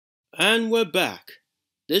And we're back.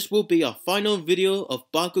 This will be our final video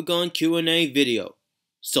of Bakugan Q&A video.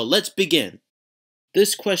 So let's begin.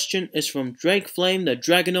 This question is from Drake Flame the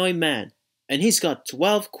Dragonoid Man, and he's got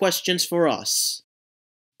 12 questions for us.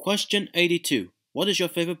 Question 82. What is your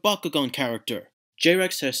favorite Bakugan character?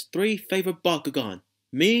 Jairex has 3 favorite Bakugan.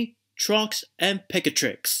 Me, Trox, and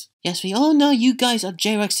Pegatrix. Yes, we all know you guys are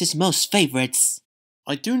Jairex's most favorites.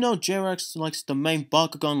 I do know Jairex likes the main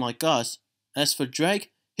Bakugan like us. As for Drake,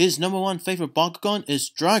 his #1 favorite Bakugan is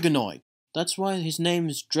Dragonoid. That's why his name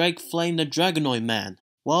is Drake Flame the Dragonoid Man.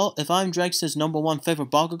 Well, if I'm Drake's #1 favorite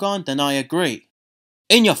Bakugan, then I agree.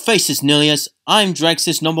 In your faces, Nillious, I'm Drake's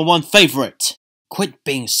 #1 favorite. Quit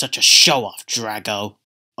being such a show-off, Drago.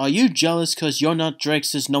 Are you jealous cause you're not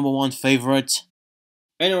Drake's #1 favorite?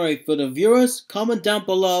 Anyway, for the viewers, comment down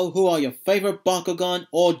below who are your favorite Bakugan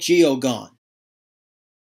or Geogan.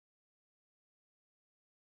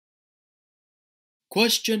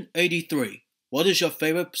 Question 83. What is your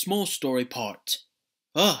favorite small story part?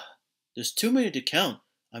 There's too many to count.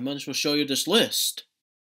 I might as well show you this list.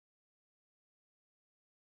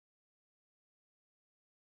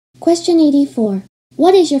 Question 84.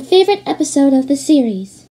 What is your favorite episode of the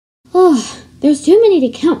series? There's too many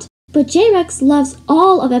to count, but Jairex loves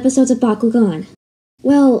all of episodes of Bakugan.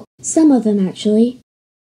 Well, some of them actually.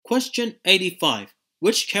 Question 85.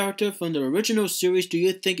 Which character from the original series do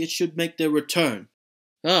you think it should make their return?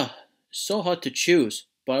 It's so hard to choose,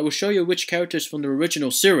 but I will show you which characters from the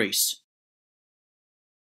original series.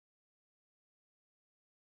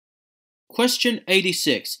 Question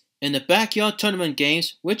 86. In the backyard tournament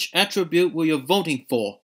games, which attribute were you voting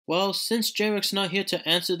for? Well, since Jairex not here to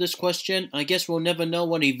answer this question, I guess we'll never know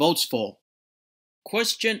what he votes for.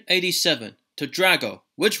 Question 87. To Drago,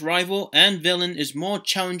 which rival and villain is more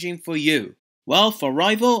challenging for you? Well, for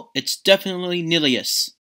rival, it's definitely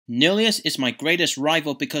Nillious. Nillious is my greatest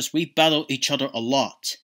rival because we battle each other a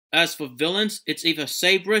lot. As for villains, it's either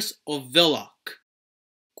Sairus or Villock.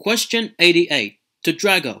 Question 88. To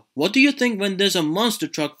Drago, what do you think when there's a Monster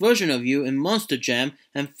Truck version of you in Monster Jam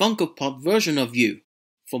and Funko Pop version of you?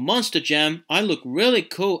 For Monster Jam, I look really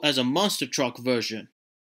cool as a Monster Truck version.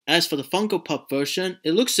 As for the Funko Pop version,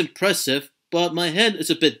 it looks impressive, but my head is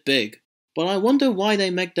a bit big. But I wonder why they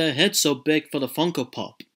make their head so big for the Funko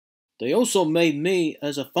Pop. They also made me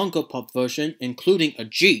as a Funko Pop version, including a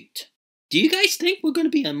Jeet. Do you guys think we're going to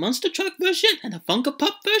be a Monster Truck version and a Funko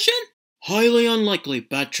Pop version? Highly unlikely,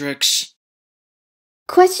 Batrix.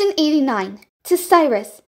 Question 89. To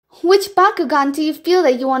Sairus, which Bakugan do you feel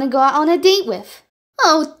that you want to go out on a date with?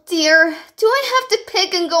 Oh dear, do I have to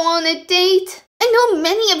pick and go on a date? I know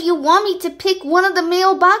many of you want me to pick one of the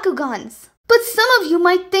male Bakugans, but some of you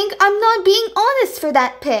might think I'm not being honest for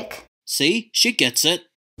that pick. See, she gets it.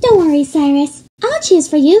 Don't worry, Sairus. I'll choose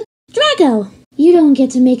for you. Drago! You don't get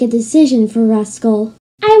to make a decision for Ferascal.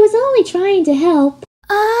 I was only trying to help.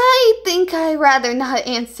 I think I'd rather not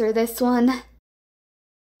answer this one.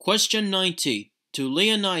 Question 90. To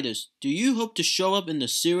Leonidas, do you hope to show up in the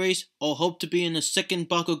series or hope to be in the second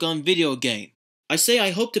Bakugan video game? I say I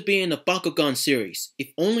hope to be in the Bakugan series,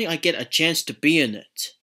 if only I get a chance to be in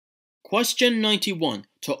it. Question 91.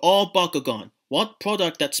 To all Bakugan, what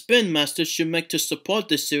product that Spin Master should make to support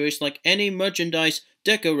this series, like any merchandise,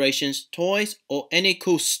 decorations, toys, or any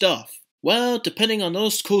cool stuff? Well, depending on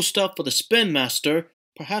those cool stuff for the Spin Master,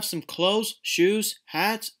 perhaps some clothes, shoes,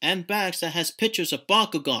 hats, and bags that has pictures of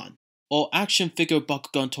Bakugan. Or action figure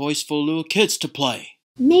Bakugan toys for little kids to play.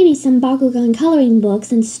 Maybe some Bakugan coloring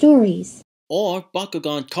books and stories. Or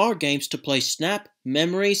Bakugan card games to play Snap,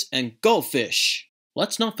 Memories, and Goldfish.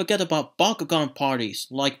 Let's not forget about Bakugan parties,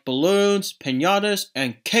 like balloons, piñatas,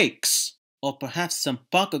 and cakes. Or perhaps some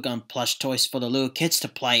Bakugan plush toys for the little kids to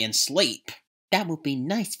play and sleep. That would be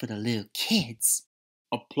nice for the little kids.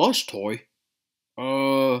 A plush toy?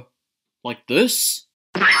 Like this?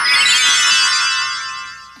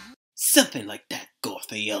 Something like that,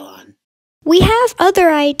 Gorthion. We have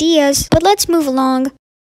other ideas, but let's move along.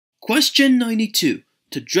 Question 92.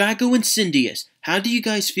 To Drago and Cyndeous, how do you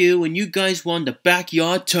guys feel when you guys won the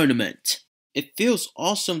backyard tournament? It feels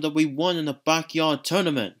awesome that we won in the backyard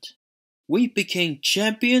tournament. We became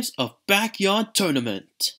champions of backyard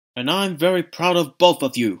tournament. And I'm very proud of both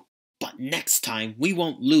of you. But next time, we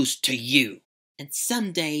won't lose to you. And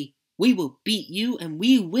someday, we will beat you and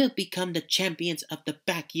we will become the champions of the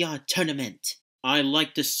backyard tournament. I'd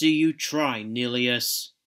like to see you try,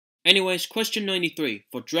 Nillious. Anyways, question 93.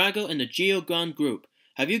 For Drago and the Geogan group,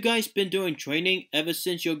 have you guys been doing training ever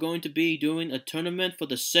since you're going to be doing a tournament for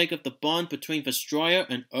the sake of the bond between Vestroia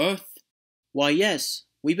and Earth? Why yes,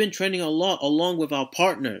 we've been training a lot along with our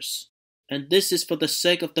partners. And this is for the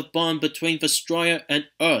sake of the bond between Vestroia and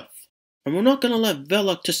Earth. And we're not gonna let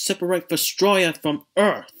Velok to separate Vestroia from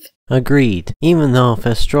Earth. Agreed. Even though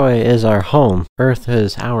Vestroia is our home, Earth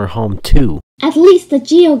is our home too. At least the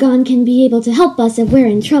Geogon can be able to help us if we're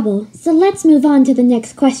in trouble. So let's move on to the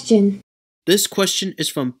next question. This question is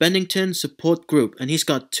from Bennington Support Group, and he's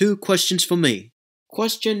got 2 questions for me.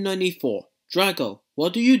 Question 94. Drago,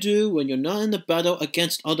 what do you do when you're not in the battle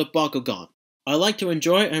against other Bakugan? I like to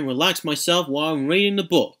enjoy and relax myself while I'm reading the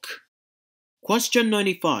book. Question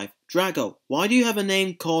 95. Drago, why do you have a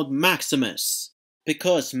name called Maximus?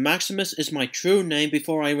 Because Maximus is my true name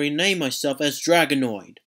before I rename myself as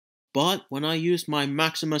Dragonoid. But when I used my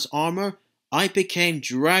Maximus armor, I became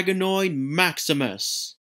Dragonoid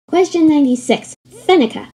Maximus. Question 96.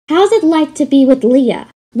 Fenneca, how's it like to be with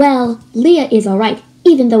Leah? Well, Leah is alright,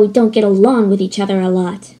 even though we don't get along with each other a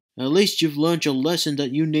lot. At least you've learned your lesson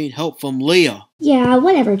that you need help from Leah. Yeah,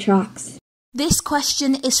 whatever, Trox. This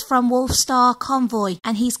question is from Wolfstar Convoy,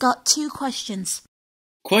 and he's got 2 questions.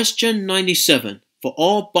 Question 97. For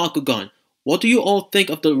all Bakugan, what do you all think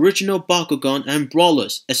of the original Bakugan and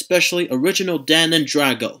Brawlers, especially original Dan and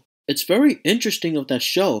Drago? It's very interesting of that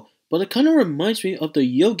show, but it kinda reminds me of the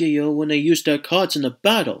Yu-Gi-Oh! When they use their cards in a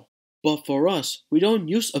battle. But for us, we don't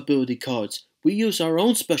use ability cards. We use our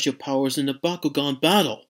own special powers in the Bakugan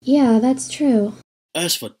battle. Yeah, that's true.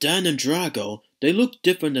 As for Dan and Drago, they look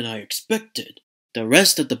different than I expected. The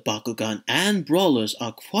rest of the Bakugan and Brawlers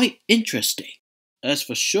are quite interesting. As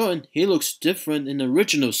for Shun, he looks different in the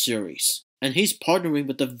original series, and he's partnering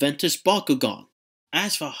with the Ventus Bakugan.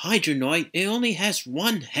 As for Hydranoid, it only has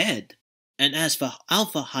 1 head. And as for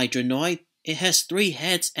Alpha Hydranoid, it has 3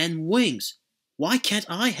 heads and wings. Why can't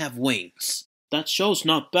I have wings? That show's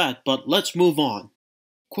not bad, but let's move on.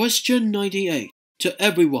 Question 98. To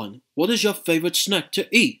everyone, what is your favorite snack to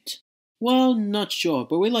eat? Well, not sure,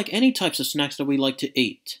 but we like any types of snacks that we like to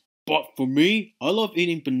eat. But for me, I love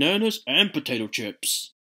eating bananas and potato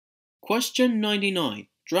chips. Question 99.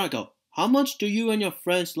 Drago, how much do you and your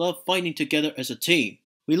friends love fighting together as a team?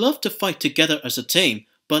 We love to fight together as a team,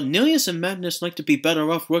 but Nillious and Madness like to be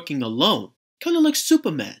better off working alone. Kinda like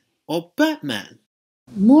Superman or Batman.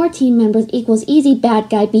 More team members equals easy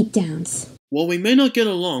bad guy beatdowns. Well, we may not get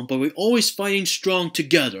along, but we're always fighting strong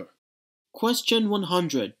together. Question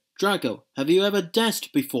 100. Drago, have you ever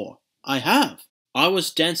danced before? I have. I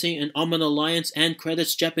was dancing in Almond Alliance and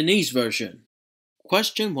Credits Japanese version.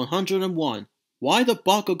 Question 101. Why the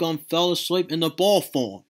Bakugan fell asleep in the ball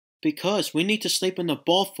form? Because we need to sleep in the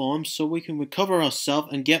ball form so we can recover ourselves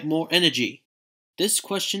and get more energy. This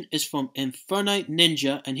question is from Infernite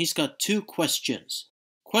Ninja, and he's got 2 questions.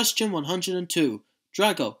 Question 102.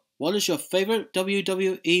 Drago, what is your favorite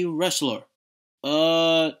WWE wrestler?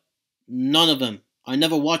 None of them. I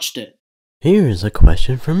never watched it. Here's a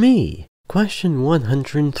question for me. Question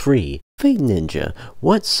 103. Fate Ninja,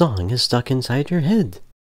 what song is stuck inside your head?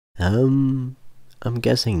 I'm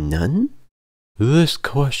guessing none? This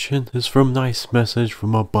question is from Nice Message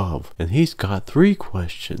from Above, and he's got 3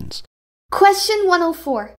 questions. Question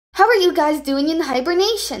 104. How are you guys doing in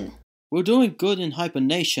hibernation? We're doing good in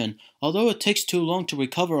hibernation, although it takes too long to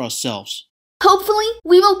recover ourselves. Hopefully,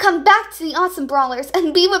 we will come back to the Awesome Brawlers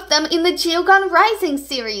and be with them in the Geogon Rising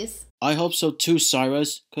series. I hope so too,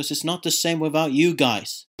 Sairus, cause it's not the same without you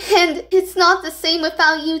guys. And it's not the same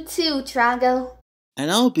without you too, Drago.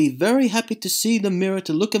 And I'll be very happy to see the mirror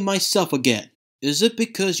to look at myself again. Is it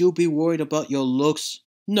because you'll be worried about your looks?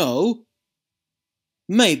 No.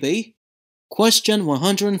 Maybe. Question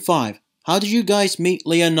 105. How did you guys meet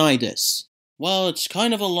Leonidas? Well, it's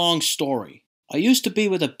kind of a long story. I used to be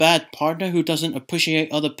with a bad partner who doesn't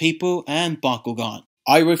appreciate other people and Bakugan.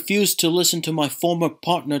 I refused to listen to my former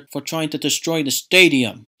partner for trying to destroy the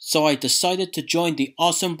stadium, so I decided to join the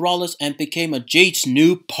Awesome Brawlers and became Ajit's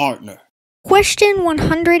new partner. Question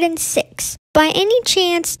 106. By any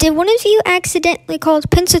chance, did one of you accidentally call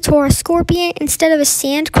Pensator a scorpion instead of a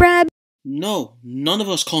sand crab? No, none of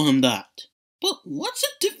us call him that. But what's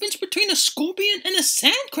the difference between a scorpion and a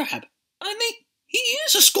sand crab? I mean, he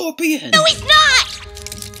is a scorpion! No, he's not!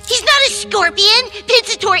 He's not a scorpion!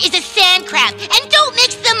 Pensator is a sand crab, and don't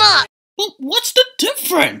mix them up! But what's the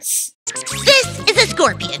difference? This is a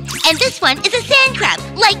scorpion, and this one is a sand crab,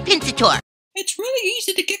 like Pensator. It's really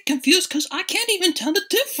easy to get confused because I can't even tell the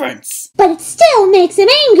difference. But it still makes him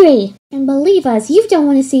angry! And believe us, you don't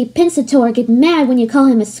want to see Pensator get mad when you call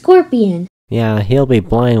him a scorpion. Yeah, he'll be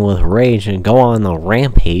blind with rage and go on a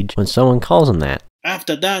rampage when someone calls him that.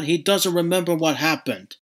 After that, he doesn't remember what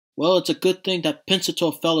happened. Well, it's a good thing that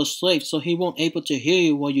Pensator fell asleep, so he won't able to hear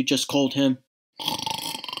you while you just called him.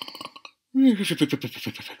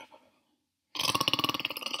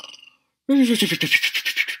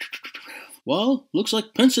 Well, looks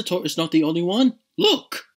like Pensator is not the only one.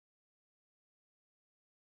 Look!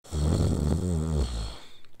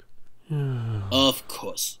 Of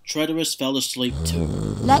course, Hydorous fell asleep too.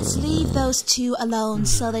 Let's leave those two alone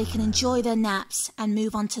so they can enjoy their naps and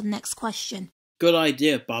move on to the next question. Good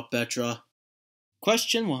idea, Barbetra.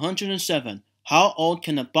 Question 107. How old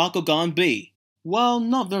can a Bakugan be? Well,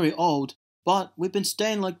 not very old, but we've been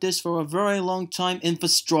staying like this for a very long time in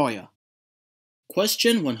Vestroia.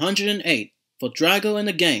 Question 108. For Drago in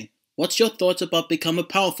the game, what's your thoughts about becoming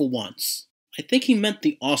powerful ones? I think he meant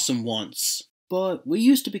the awesome ones. But we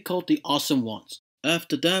used to be called the awesome ones.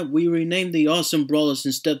 After that, we renamed the awesome brawlers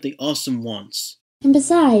instead of the awesome ones. And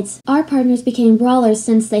besides, our partners became brawlers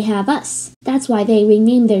since they have us. That's why they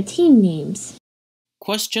renamed their team names.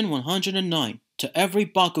 Question 109. To every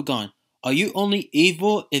Bakugan, are you only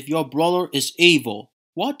evil if your brawler is evil?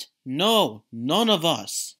 What? No, none of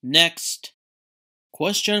us. Next.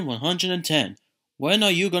 Question 110. When are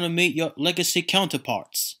you going to meet your legacy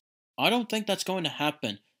counterparts? I don't think that's going to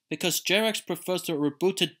happen, because Jairex prefers the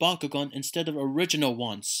rebooted Bakugan instead of original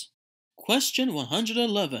ones. Question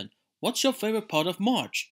 111. What's your favorite part of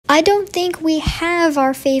March? I don't think we have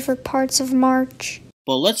our favorite parts of March.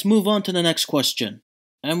 But let's move on to the next question.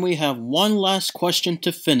 And we have one last question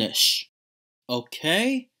to finish.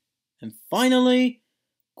 Okay? And finally,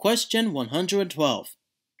 question 112.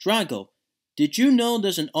 Drago, did you know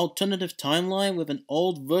there's an alternative timeline with an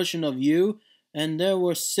old version of you, and there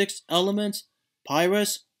were 6 elements?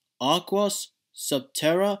 Pyrus, Aquos,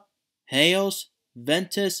 Subterra, Haos,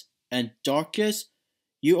 Ventus, and Darkus?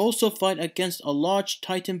 You also fight against a large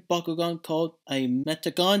Titan Bakugan called a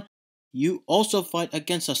Metagon. You also fight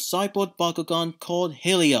against a cyborg Bakugan called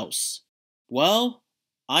Nillious. Well,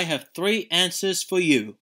 I have 3 answers for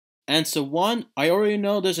you. Answer 1, I already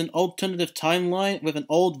know there's an alternative timeline with an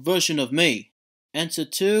old version of me. Answer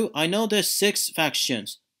 2, I know there's 6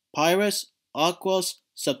 factions. Pyrus, Aquos,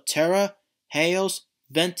 Subterra, Haos,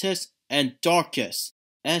 Ventus, and Darkus.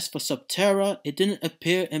 As for Subterra, it didn't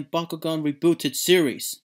appear in Bakugan Rebooted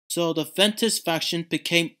series. So the Ventus faction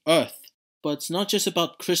became Earth. But it's not just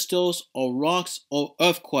about crystals or rocks or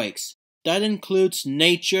earthquakes. That includes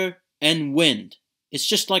nature and wind. It's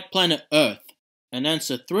just like planet Earth. And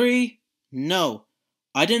answer 3, no.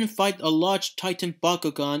 I didn't fight a large Titan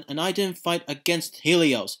Bakugan and I didn't fight against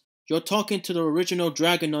Nillious. You're talking to the original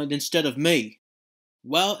Dragonoid instead of me.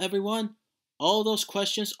 Well, everyone, all those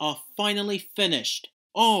questions are finally finished.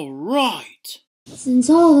 Alright! Since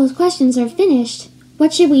all those questions are finished,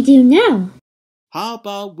 what should we do now? How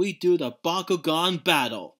about we do the Bakugan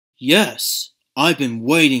battle? Yes, I've been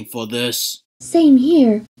waiting for this. Same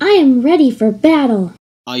here. I am ready for battle.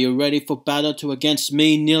 Are you ready for battle against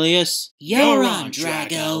me, Nillious? You're on,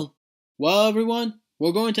 Drago. Well, everyone,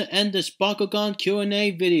 we're going to end this Bakugan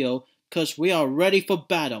Q&A video because we are ready for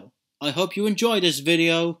battle. I hope you enjoyed this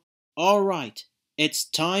video. Alright, it's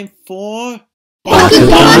time for...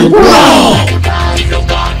 Bakugan Brawl!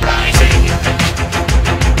 Bakugan Rising!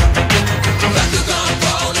 Bakugan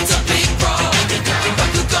Brawl, it's a big brawl.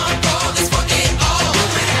 Bakugan Brawl is for it all.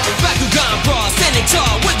 Bakugan Brawl, standing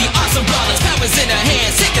tall with the awesome brawlers. Powers in our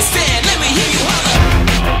hands, take a stand.